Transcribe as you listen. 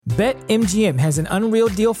BetMGM has an unreal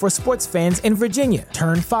deal for sports fans in Virginia.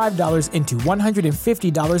 Turn $5 into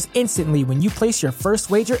 $150 instantly when you place your first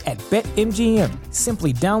wager at BetMGM.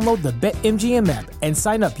 Simply download the BetMGM app and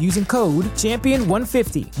sign up using code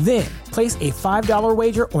Champion150. Then, place a $5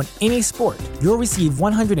 wager on any sport. You'll receive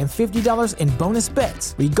 $150 in bonus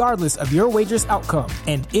bets, regardless of your wager's outcome.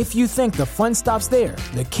 And if you think the fun stops there,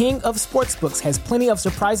 the King of Sportsbooks has plenty of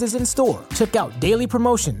surprises in store. Check out daily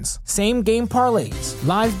promotions, same-game parlays,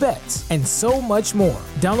 live bets, and so much more.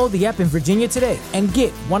 Download the app in Virginia today and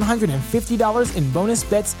get $150 in bonus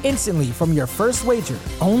bets instantly from your first wager.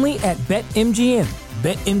 Only at BetMGM.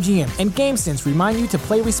 BetMGM and GameSense remind you to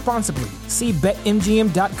play responsibly. See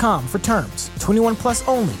BetMGM.com for terms. 21 plus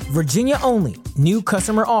only. Virginia only. New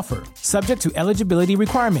customer offer. Subject to eligibility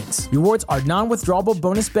requirements. Rewards are non-withdrawable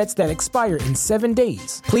bonus bets that expire in 7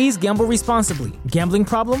 days. Please gamble responsibly. Gambling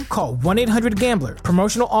problem? Call 1-800-GAMBLER.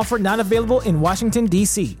 Promotional offer not available in Washington,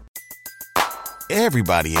 D.C.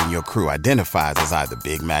 Everybody in your crew identifies as either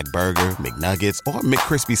Big Mac Burger, McNuggets, or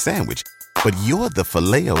McCrispy Sandwich. But you're the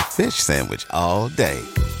Filet-O-Fish Sandwich all day.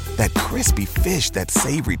 That crispy fish, that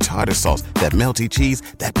savory tartar sauce, that melty cheese,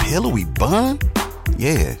 that pillowy bun.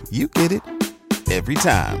 Yeah, you get it. Every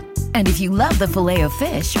time. And if you love the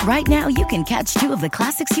Filet-O-Fish, right now you can catch two of the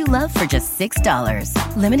classics you love for just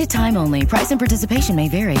 $6. Limited time only. Price and participation may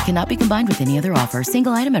vary. Cannot be combined with any other offer.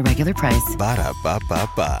 Single item at regular price.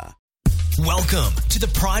 Ba-da-ba-ba-ba. Welcome to the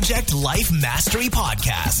Project Life Mastery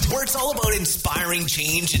Podcast, where it's all about inspiring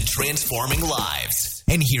change and transforming lives.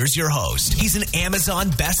 And here's your host. He's an Amazon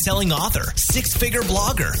best-selling author, 6-figure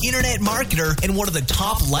blogger, internet marketer, and one of the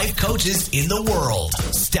top life coaches in the world,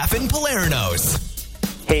 Stefan Palernos.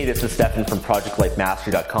 Hey, this is Stefan from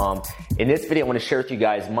ProjectLifeMastery.com. In this video, I want to share with you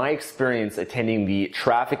guys my experience attending the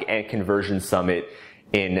Traffic and Conversion Summit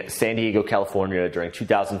in San Diego, California during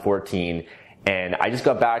 2014. And I just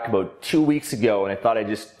got back about 2 weeks ago, and I thought I'd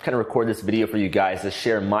just kind of record this video for you guys to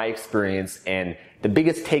share my experience and the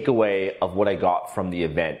biggest takeaway of what I got from the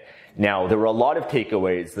event. Now, there were a lot of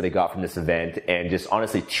takeaways that I got from this event, and just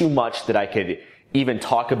honestly too much that I could even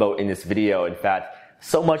talk about in this video. In fact,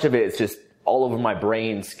 so much of it is just all over my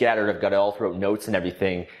brain, scattered. I've got it all throughout notes and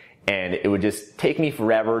everything, and it would just take me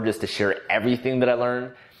forever just to share everything that I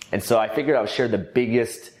learned. And so I figured I would share the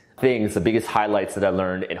biggest things, the biggest highlights that I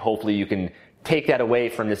learned, and hopefully you can take that away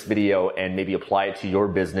from this video and maybe apply it to your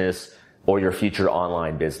business or your future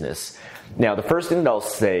online business. Now, the first thing that I'll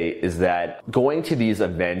say is that going to these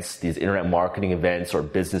events, these internet marketing events or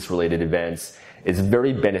business related events, is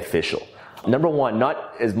very beneficial. Number one,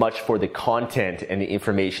 not as much for the content and the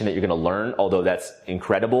information that you're going to learn, although that's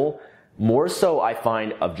incredible. More so, I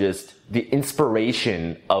find, of just the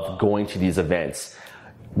inspiration of going to these events.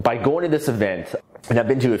 By going to this event, and I've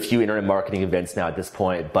been to a few internet marketing events now at this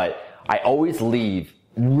point, but I always leave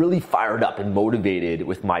really fired up and motivated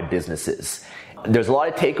with my businesses. There's a lot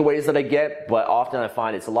of takeaways that I get, but often I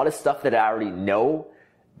find it's a lot of stuff that I already know.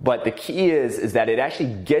 But the key is that it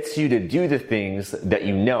actually gets you to do the things that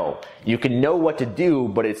you know. You can know what to do,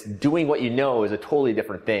 but it's doing what you know is a totally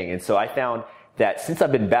different thing. And so I found that since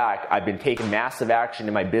I've been back, I've been taking massive action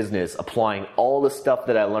in my business, applying all the stuff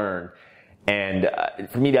that I learned. And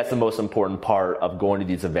for me, that's the most important part of going to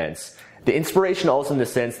these events. The inspiration also in the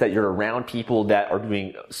sense that you're around people that are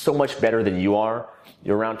doing so much better than you are.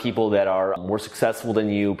 You're around people that are more successful than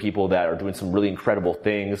you, people that are doing some really incredible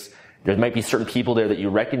things. There might be certain people there that you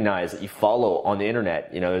recognize, that you follow on the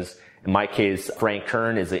internet. You know, there's, in my case, Frank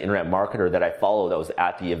Kern is an internet marketer that I follow that was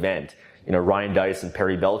at the event. You know, Ryan Dice and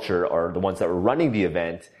Perry Belcher are the ones that were running the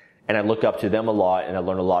event, and I look up to them a lot, and I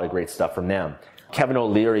learn a lot of great stuff from them. Kevin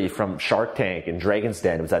O'Leary from Shark Tank and Dragon's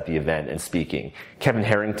Den was at the event and speaking. Kevin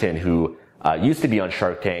Harrington, who used to be on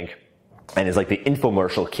Shark Tank and is like the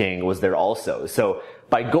infomercial king, was there also. So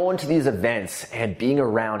by going to these events and being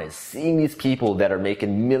around and seeing these people that are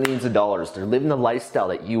making millions of dollars, they're living the lifestyle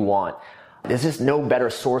that you want, there's just no better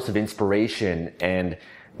source of inspiration and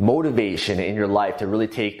motivation in your life to really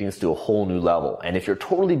take things to a whole new level. And if you're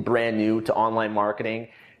totally brand new to online marketing,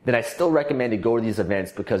 then I still recommend to go to these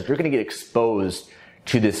events because you're going to get exposed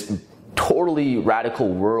to this totally radical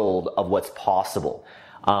world of what's possible.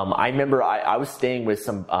 I remember I was staying with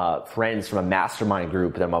some friends from a mastermind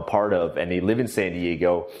group that I'm a part of, and they live in San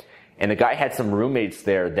Diego. And the guy had some roommates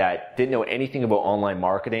there that didn't know anything about online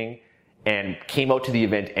marketing and came out to the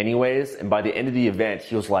event anyways. And by the end of the event,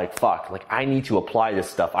 he was like, fuck, like I need to apply this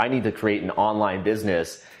stuff. I need to create an online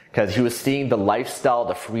business, because he was seeing the lifestyle,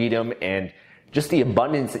 the freedom, and just the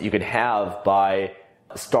abundance that you could have by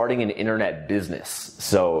starting an internet business.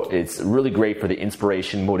 So it's really great for the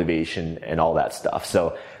inspiration, motivation, and all that stuff.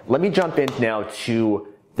 So let me jump in now to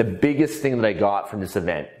the biggest thing that I got from this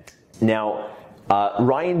event. Now,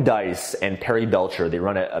 Ryan Deiss and Perry Belcher, they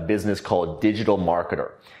run a business called Digital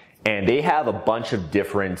Marketer. And they have a bunch of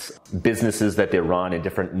different businesses that they run in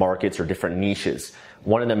different markets or different niches.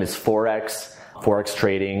 One of them is Forex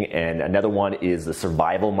trading, and another one is the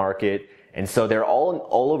survival market. And so they're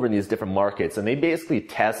all over in these different markets, and they basically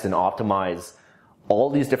test and optimize all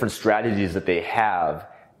these different strategies that they have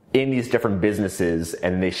in these different businesses,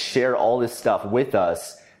 and they share all this stuff with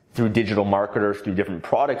us through Digital Marketers, through different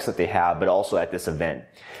products that they have, but also at this event.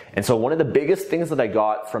 And so one of the biggest things that I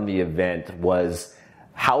got from the event was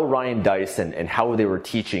how Ryan Deiss and how they were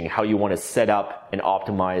teaching how you want to set up and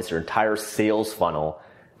optimize your entire sales funnel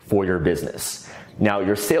for your business. Now,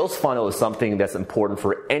 your sales funnel is something that's important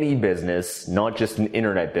for any business, not just an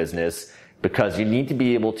internet business, because you need to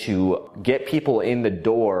be able to get people in the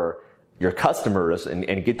door, your customers,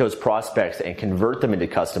 and get those prospects and convert them into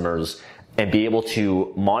customers and be able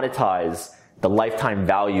to monetize the lifetime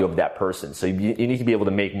value of that person. So you need to be able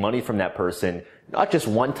to make money from that person, not just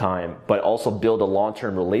one time, but also build a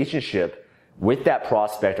long-term relationship with that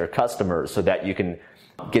prospect or customer so that you can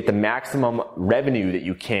get the maximum revenue that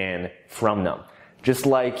you can from them. Just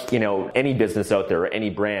like, any business out there or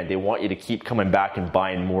any brand, they want you to keep coming back and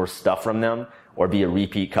buying more stuff from them or be a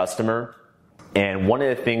repeat customer. And one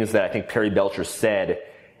of the things that I think Perry Belcher said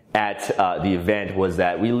at the event was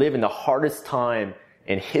that we live in the hardest time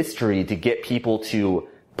in history to get people to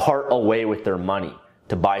part away with their money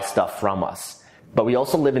to buy stuff from us. But we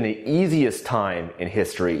also live in the easiest time in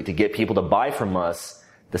history to get people to buy from us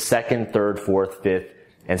the second, third, fourth, fifth,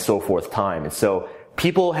 and so forth time. And so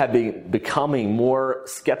people have been becoming more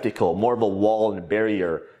skeptical, more of a wall and a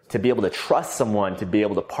barrier to be able to trust someone, to be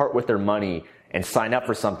able to part with their money and sign up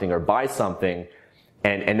for something or buy something.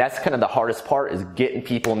 And that's kind of the hardest part, is getting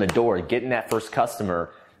people in the door, getting that first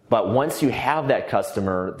customer. But once you have that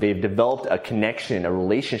customer, they've developed a connection, a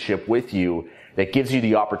relationship with you that gives you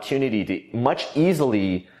the opportunity to much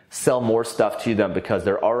easily sell more stuff to them because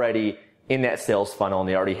they're already in that sales funnel and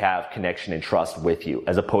they already have connection and trust with you,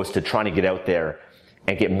 as opposed to trying to get out there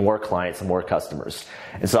and get more clients and more customers.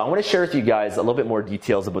 And so I want to share with you guys a little bit more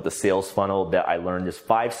details about the sales funnel that I learned. There's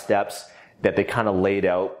 5 steps that they kind of laid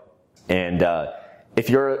out. And if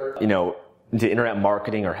you're, into internet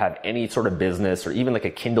marketing or have any sort of business or even like a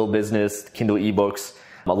Kindle business, Kindle ebooks,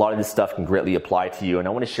 a lot of this stuff can greatly apply to you. And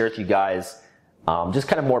I want to share with you guys just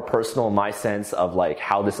kind of more personal in my sense of like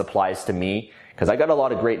how this applies to me, because I got a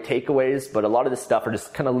lot of great takeaways, but a lot of this stuff are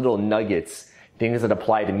just kind of little nuggets, things that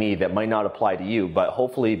apply to me that might not apply to you. But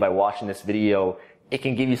hopefully by watching this video, it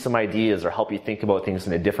can give you some ideas or help you think about things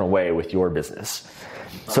in a different way with your business.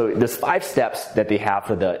 So there's 5 steps that they have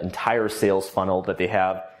for the entire sales funnel that they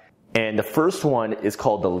have. And the first one is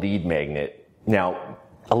called the lead magnet. Now,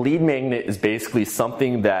 a lead magnet is basically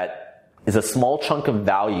something that is a small chunk of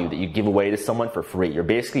value that you give away to someone for free. You're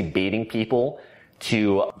basically baiting people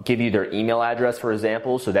to give you their email address, for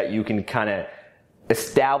example, so that you can kind of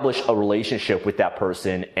establish a relationship with that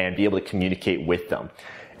person and be able to communicate with them.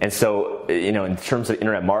 And so, in terms of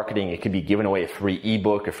internet marketing, it could be giving away a free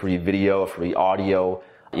ebook, a free video, a free audio,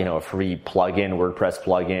 a free plugin, WordPress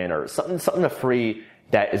plugin, or something free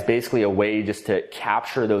that is basically a way just to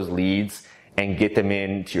capture those leads and get them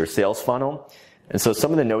into your sales funnel. And so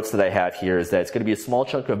some of the notes that I have here is that it's going to be a small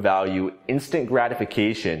chunk of value, instant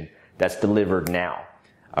gratification that's delivered now.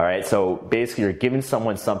 All right. So basically you're giving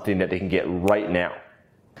someone something that they can get right now.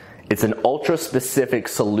 It's an ultra specific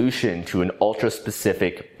solution to an ultra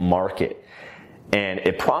specific market. And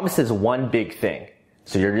it promises one big thing.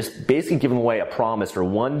 So you're just basically giving away a promise for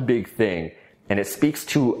one big thing. And it speaks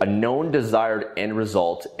to a known desired end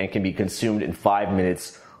result and can be consumed in 5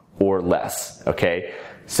 minutes or less. Okay.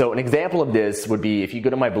 So an example of this would be if you go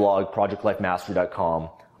to my blog, projectlifemastery.com,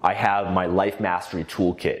 I have my Life Mastery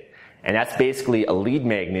Toolkit. And that's basically a lead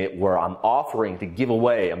magnet where I'm offering to give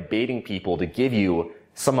away, I'm baiting people to give you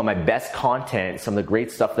some of my best content, some of the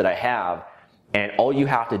great stuff that I have. And all you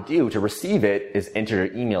have to do to receive it is enter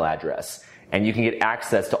your email address. And you can get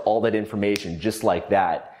access to all that information just like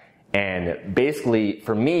that. And basically,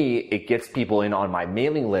 for me, it gets people in on my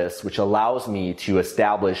mailing list, which allows me to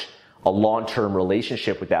establish a long-term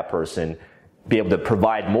relationship with that person, be able to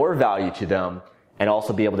provide more value to them, and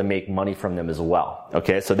also be able to make money from them as well.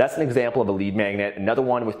 Okay, so that's an example of a lead magnet. Another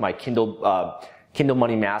one with my Kindle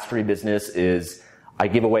Money Mastery business is I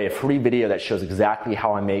give away a free video that shows exactly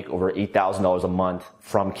how I make over $8,000 a month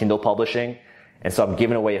from Kindle publishing. And so I'm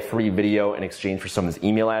giving away a free video in exchange for someone's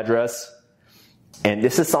email address. And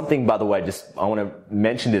this is something, by the way, I want to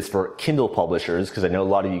mention this for Kindle publishers because I know a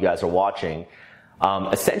lot of you guys are watching.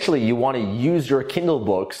 Essentially, you want to use your Kindle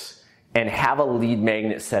books and have a lead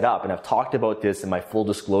magnet set up. And I've talked about this in my full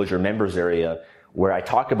disclosure members area, where I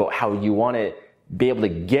talk about how you want to be able to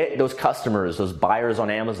get those customers, those buyers on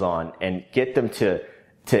Amazon, and get them to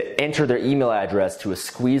enter their email address to a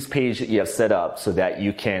squeeze page that you have set up so that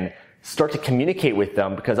you can start to communicate with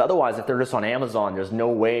them, because otherwise, if they're just on Amazon, there's no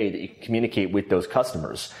way that you can communicate with those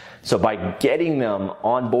customers. So by getting them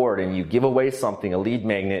on board, and you give away something, a lead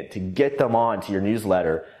magnet, to get them on to your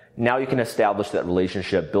newsletter, now you can establish that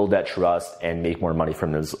relationship, build that trust, and make more money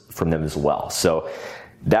from them as well. So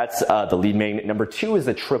that's the lead magnet. Number 2 is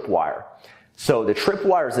the tripwire. So the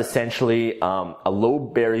tripwire is essentially a low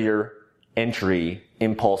barrier entry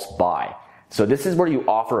impulse buy. So this is where you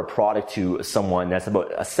offer a product to someone that's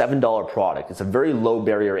about a $7 product. It's a very low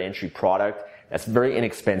barrier entry product that's very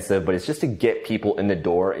inexpensive, but it's just to get people in the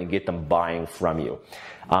door and get them buying from you.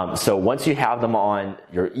 So once you have them on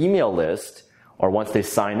your email list, or once they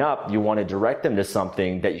sign up, you want to direct them to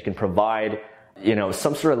something that you can provide,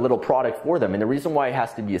 some sort of little product for them. And the reason why it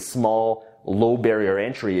has to be a small, low barrier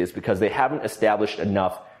entry is because they haven't established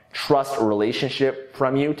enough trust or relationship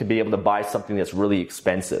from you to be able to buy something that's really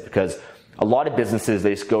expensive. Because a lot of businesses,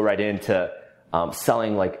 they just go right into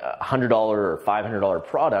selling like a $100 or $500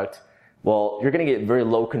 product. Well, you're going to get very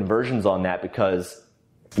low conversions on that, because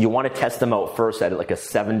you want to test them out first at like a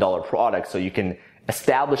 $7 product, so you can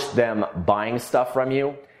establish them buying stuff from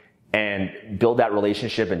you and build that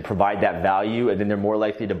relationship and provide that value, and then they're more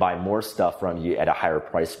likely to buy more stuff from you at a higher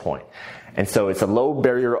price point. And so it's a low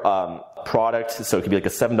barrier product, so it could be like a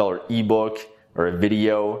 $7 ebook or a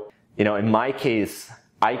video. In my case,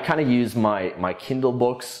 I kind of use my Kindle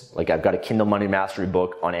books, like I've got a Kindle Money Mastery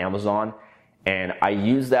book on Amazon, and I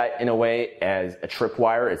use that in a way as a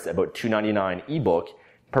tripwire. It's about $2.99 ebook.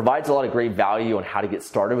 Provides a lot of great value on how to get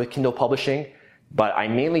started with Kindle publishing, but I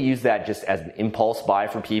mainly use that just as an impulse buy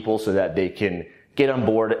for people so that they can get on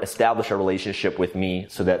board, establish a relationship with me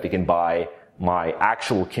so that they can buy my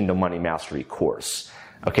actual Kindle Money Mastery course.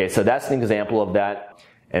 Okay, so that's an example of that.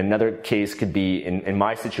 And another case could be, in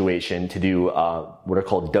my situation, to do what are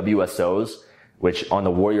called WSOs, which on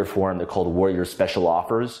the Warrior Forum, they're called Warrior Special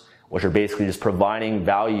Offers, which are basically just providing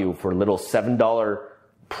value for little $7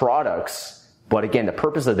 products. But again, the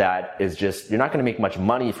purpose of that is just, you're not going to make much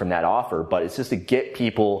money from that offer, but it's just to get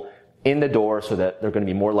people in the door so that they're going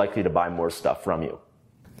to be more likely to buy more stuff from you.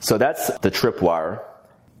 So that's the tripwire.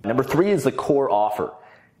 Number 3 is the core offer.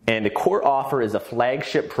 And the core offer is a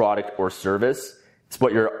flagship product or service. It's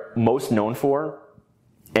what you're most known for.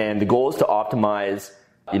 And the goal is to optimize,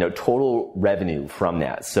 total revenue from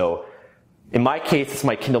that. So in my case, it's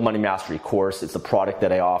my Kindle Money Mastery course. It's a product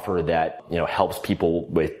that I offer that, helps people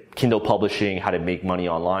with Kindle publishing, how to make money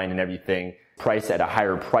online and everything. Priced at a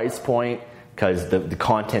higher price point because the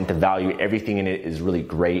content, the value, everything in it is really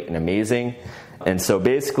great and amazing. And so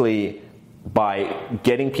basically, by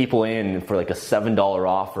getting people in for like a $7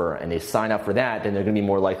 offer and they sign up for that, then they're going to be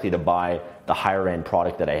more likely to buy the higher end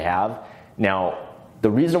product that I have. Now, the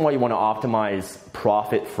reason why you want to optimize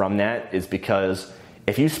profit from that is because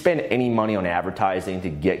if you spend any money on advertising to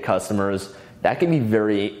get customers, that can be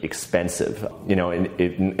very expensive.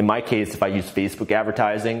 In my case, if I use Facebook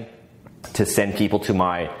advertising to send people to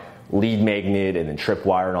my lead magnet and then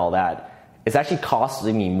tripwire and all that, it's actually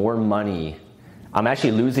costing me more money. I'm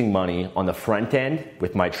actually losing money on the front end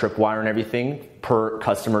with my tripwire and everything per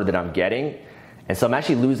customer that I'm getting. And so I'm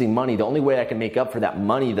actually losing money. The only way I can make up for that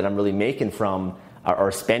money that I'm really making from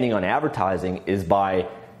or spending on advertising is by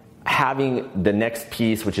having the next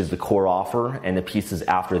piece, which is the core offer, and the pieces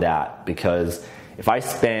after that. Because if I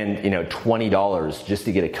spend, $20 just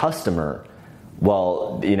to get a customer,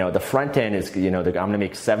 well, the front end is, I'm going to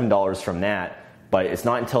make $7 from that. But it's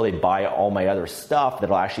not until they buy all my other stuff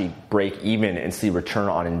that I'll actually break even and see return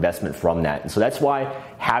on investment from that. And so that's why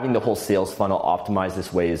having the whole sales funnel optimized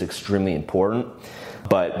this way is extremely important.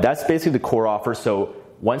 But that's basically the core offer. So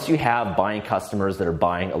once you have buying customers that are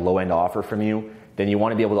buying a low-end offer from you, then you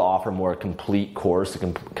want to be able to offer more complete course,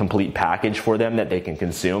 a complete package for them that they can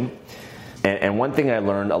consume. And one thing I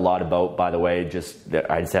learned a lot about, by the way, I just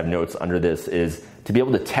have notes under this, is to be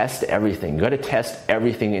able to test everything. You got to test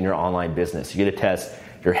everything in your online business. You got to test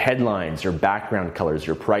your headlines, your background colors,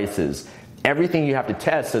 your prices, everything you have to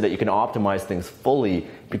test so that you can optimize things fully,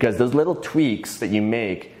 because those little tweaks that you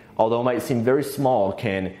make, although it might seem very small,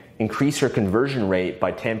 can increase your conversion rate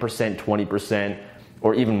by 10%, 20%,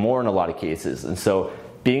 or even more in a lot of cases. And so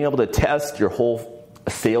being able to test your whole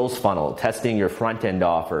sales funnel, testing your front-end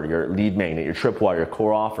offer, your lead magnet, your tripwire, your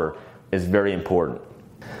core offer is very important.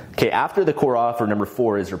 Okay, after the core offer, number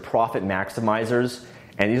 4 is your profit maximizers,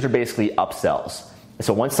 and these are basically upsells.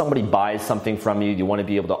 So once somebody buys something from you, you want to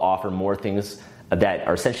be able to offer more things that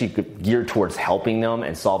are essentially geared towards helping them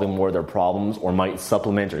and solving more of their problems, or might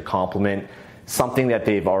supplement or complement something that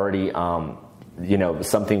they've already,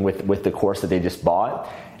 something with the course that they just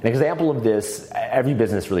bought. An example of this, every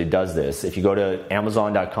business really does this. If you go to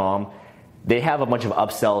Amazon.com, they have a bunch of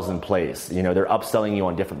upsells in place. They're upselling you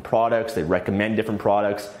on different products. They recommend different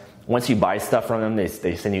products. Once you buy stuff from them, they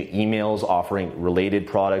send you emails offering related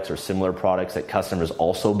products or similar products that customers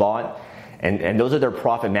also bought. And those are their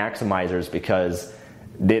profit maximizers, because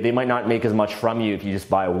they might not make as much from you if you just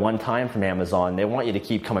buy one time from Amazon. They want you to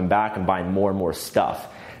keep coming back and buying more and more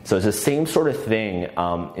stuff. So it's the same sort of thing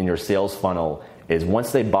in your sales funnel, is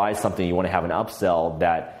once they buy something, you want to have an upsell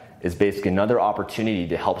that is basically another opportunity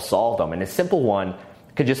to help solve them. And a simple one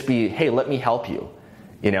could just be, hey, let me help you,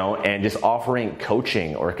 and just offering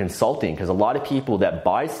coaching or consulting, because a lot of people that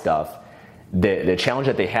buy stuff, the challenge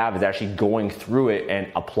that they have is actually going through it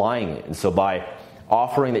and applying it. And so by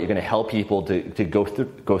offering that you're going to help people to go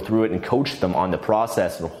through it and coach them on the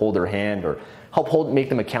process, or hold their hand, or make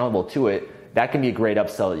them accountable to it, that can be a great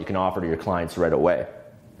upsell that you can offer to your clients right away.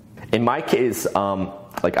 In my case,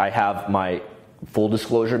 I have my full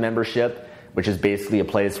disclosure membership, which is basically a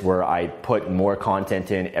place where I put more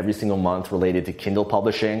content in every single month related to Kindle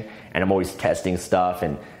publishing, and I'm always testing stuff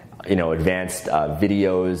and advanced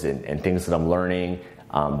videos and things that I'm learning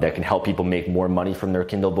that can help people make more money from their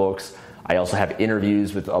Kindle books. I also have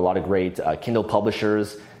interviews with a lot of great Kindle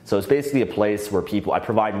publishers. So it's basically a place where I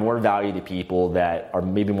provide more value to people that are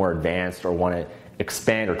maybe more advanced or want to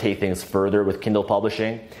expand or take things further with Kindle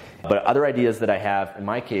publishing. But other ideas that I have in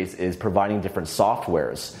my case is providing different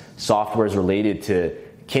softwares related to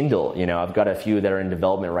Kindle. I've got a few that are in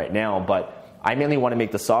development right now, but I mainly want to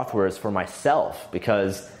make the softwares for myself,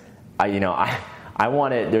 because I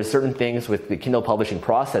want to, there's certain things with the Kindle publishing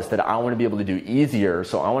process that I want to be able to do easier.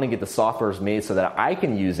 So I want to get the softwares made so that I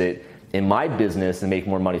can use it in my business and make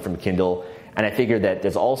more money from Kindle. And I figure that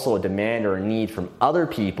there's also a demand or a need from other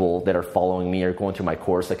people that are following me or going through my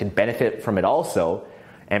course that can benefit from it also.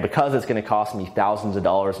 And because it's going to cost me thousands of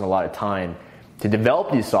dollars and a lot of time to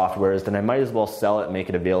develop these softwares, then I might as well sell it and make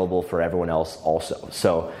it available for everyone else also.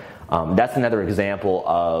 So that's another example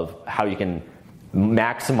of how you can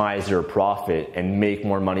maximize your profit and make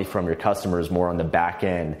more money from your customers more on the back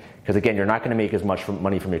end. Because again, you're not going to make as much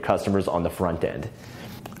money from your customers on the front end.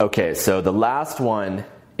 Okay, so the last one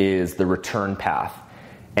is the return path.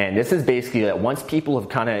 And this is basically that once people have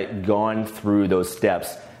kind of gone through those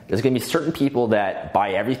steps, there's going to be certain people that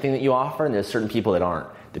buy everything that you offer, and there's certain people that aren't.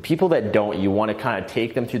 The people that don't, you want to kind of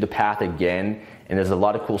take them through the path again, and there's a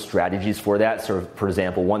lot of cool strategies for that. So for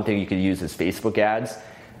example, one thing you could use is Facebook ads.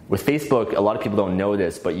 With Facebook, a lot of people don't know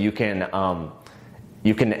this, but you can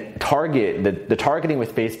target, the targeting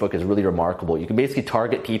with Facebook is really remarkable. You can basically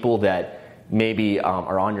target people that maybe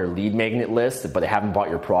are on your lead magnet list, but they haven't bought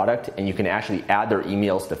your product, and you can actually add their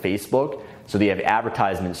emails to Facebook, so they have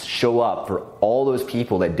advertisements show up for all those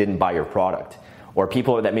people that didn't buy your product, or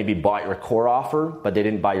people that maybe bought your core offer, but they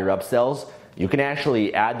didn't buy your upsells. You can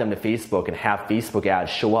actually add them to Facebook and have Facebook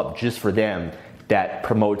ads show up just for them that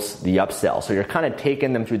promotes the upsell. So you're kind of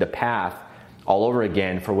taking them through the path all over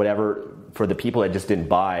again for the people that just didn't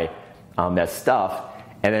buy that stuff.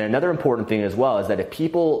 And then another important thing as well is that if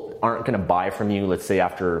people aren't going to buy from you, let's say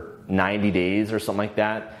after 90 days or something like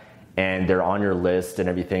that, and they're on your list and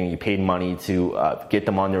everything, you paid money to get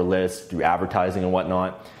them on their list through advertising and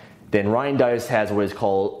whatnot, then Ryan Dice has what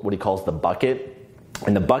he calls the bucket.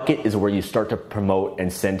 And the bucket is where you start to promote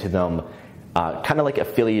and send to them kind of like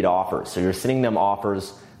affiliate offers. So you're sending them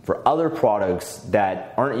offers for other products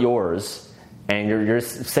that aren't yours, and you're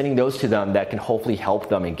sending those to them that can hopefully help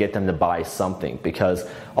them and get them to buy something. Because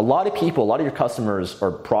a lot of your customers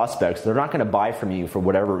or prospects, they're not going to buy from you for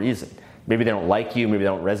whatever reason. Maybe they don't like you, maybe they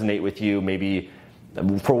don't resonate with you, maybe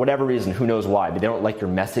for whatever reason, who knows why, but they don't like your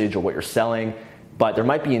message or what you're selling. But there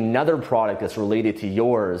might be another product that's related to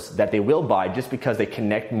yours that they will buy just because they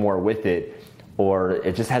connect more with it, or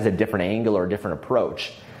it just has a different angle or a different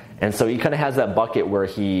approach. And so he kind of has that bucket where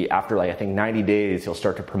after 90 days, he'll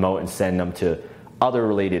start to promote and send them to other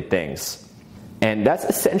related things. And that's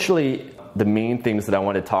essentially the main things that I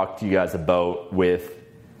want to talk to you guys about with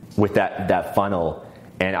that funnel.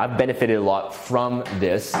 And I've benefited a lot from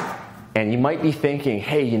this. And you might be thinking,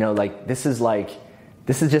 hey, this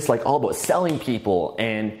is just all about selling people,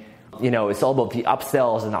 and it's all about the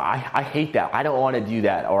upsells, and I hate that. I don't want to do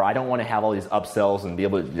that, or I don't want to have all these upsells and be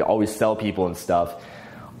able to always sell people and stuff,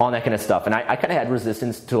 all that kind of stuff. And I kind of had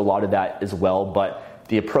resistance to a lot of that as well, but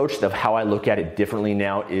the approach of how I look at it differently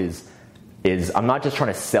now is I'm not just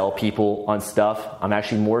trying to sell people on stuff. I'm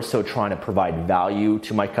actually more so trying to provide value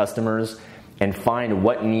to my customers and find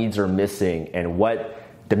what needs are missing and what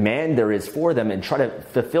demand there is for them and try to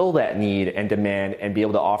fulfill that need and demand and be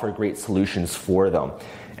able to offer great solutions for them.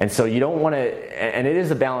 And so you don't want to, and it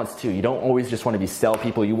is a balance too, you don't always just want to be sell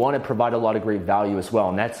people, you want to provide a lot of great value as well.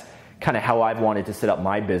 And that's kind of how I've wanted to set up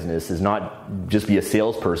my business, is not just be a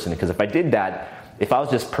salesperson, because if I did that, if I was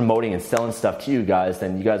just promoting and selling stuff to you guys,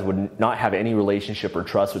 then you guys would not have any relationship or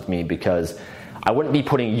trust with me, because I wouldn't be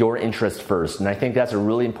putting your interest first. And I think that's a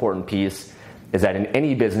really important piece, is that in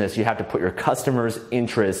any business, you have to put your customers'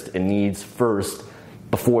 interest and needs first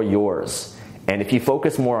before yours. And if you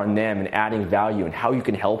focus more on them and adding value and how you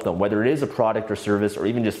can help them, whether it is a product or service or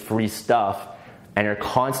even just free stuff, and you're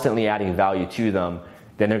constantly adding value to them,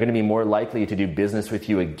 then they're going to be more likely to do business with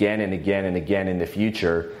you again and again and again in the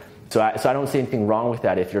future. So I don't see anything wrong with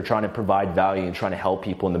that if you're trying to provide value and trying to help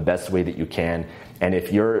people in the best way that you can. And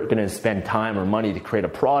if you're going to spend time or money to create a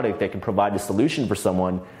product that can provide a solution for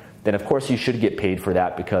someone, then of course you should get paid for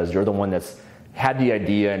that, because you're the one that's had the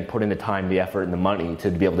idea and put in the time, the effort, and the money to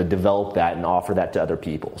be able to develop that and offer that to other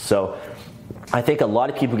people. So I think a lot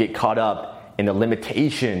of people get caught up in the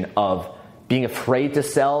limitation of being afraid to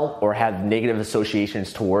sell or have negative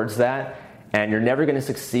associations towards that. And you're never going to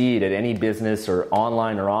succeed at any business or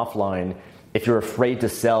online or offline if you're afraid to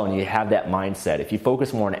sell and you have that mindset. If you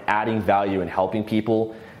focus more on adding value and helping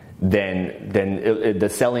people, then the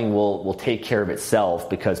selling will take care of itself,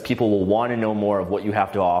 because people will want to know more of what you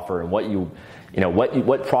have to offer and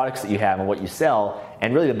what products that you have and what you sell.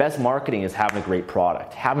 And really the best marketing is having a great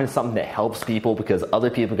product, having something that helps people, because other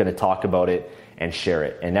people are going to talk about it and share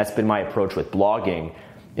it. And that's been my approach with blogging.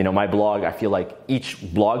 My blog, I feel like each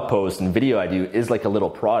blog post and video I do is like a little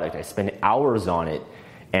product. I spend hours on it.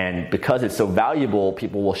 And because it's so valuable,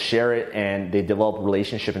 people will share it and they develop a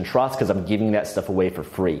relationship and trust, because I'm giving that stuff away for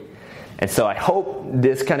free. And so I hope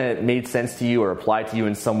this kind of made sense to you or applied to you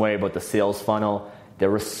in some way about the sales funnel. There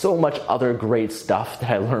was so much other great stuff that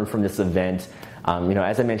I learned from this event.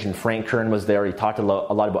 As I mentioned, Frank Kern was there. He talked a lot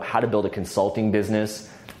about how to build a consulting business.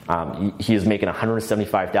 He is making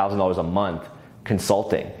 $175,000 a month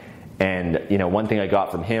consulting. And one thing I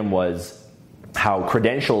got from him was how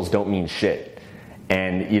credentials don't mean shit.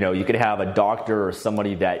 And you could have a doctor or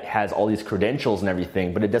somebody that has all these credentials and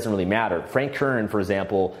everything, but it doesn't really matter. Frank Kern, for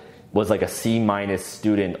example, was like a C-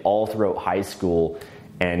 student all throughout high school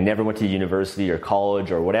and never went to university or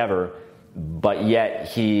college or whatever, but yet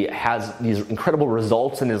he has these incredible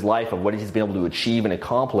results in his life of what he's been able to achieve and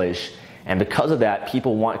accomplish. And because of that,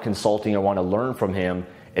 people want consulting or want to learn from him.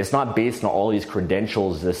 It's not based on all these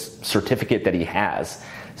credentials, this certificate that he has.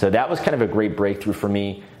 So that was kind of a great breakthrough for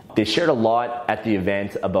me. They shared a lot at the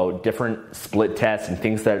event about different split tests and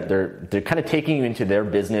things that they're kind of taking you into their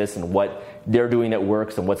business and what they're doing that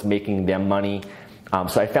works and what's making them money.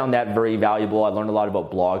 So I found that very valuable. I learned a lot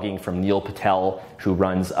about blogging from Neil Patel, who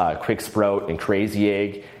runs Quick Sprout and Crazy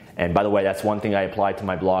Egg. And by the way, that's one thing I applied to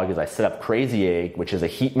my blog, is I set up Crazy Egg, which is a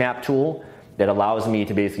heat map tool that allows me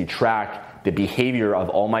to basically track the behavior of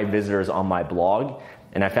all my visitors on my blog.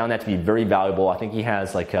 And I found that to be very valuable. I think he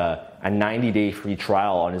has like a 90-day free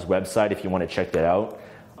trial on his website if you want to check that out.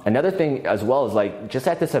 Another thing as well is, like, just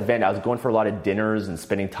at this event, I was going for a lot of dinners and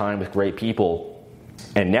spending time with great people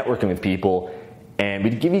and networking with people. And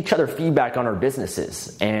we'd give each other feedback on our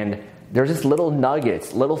businesses. And there's just little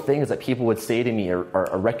nuggets, little things that people would say to me or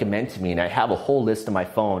recommend to me. And I have a whole list on my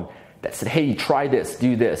phone that said, hey, try this,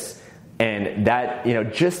 do this. And that,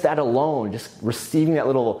 just that alone, just receiving that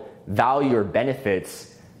little value or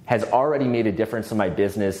benefits has already made a difference in my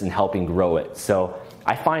business and helping grow it. So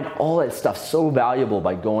I find all that stuff so valuable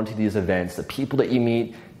by going to these events. The people that you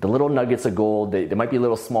meet, the little nuggets of gold, they might be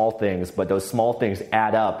little small things, but those small things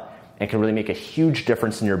add up and can really make a huge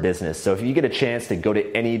difference in your business. So if you get a chance to go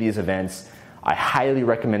to any of these events, I highly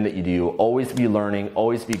recommend that you do. Always be learning,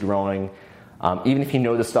 always be growing. Even if you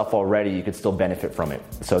know this stuff already, you could still benefit from it.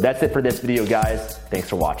 So that's it for this video, guys. Thanks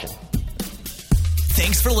for watching.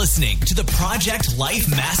 Thanks for listening to the Project Life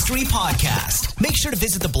Mastery Podcast. Make sure to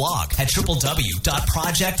visit the blog at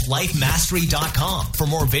www.projectlifemastery.com for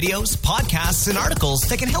more videos, podcasts, and articles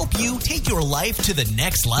that can help you take your life to the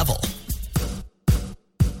next level.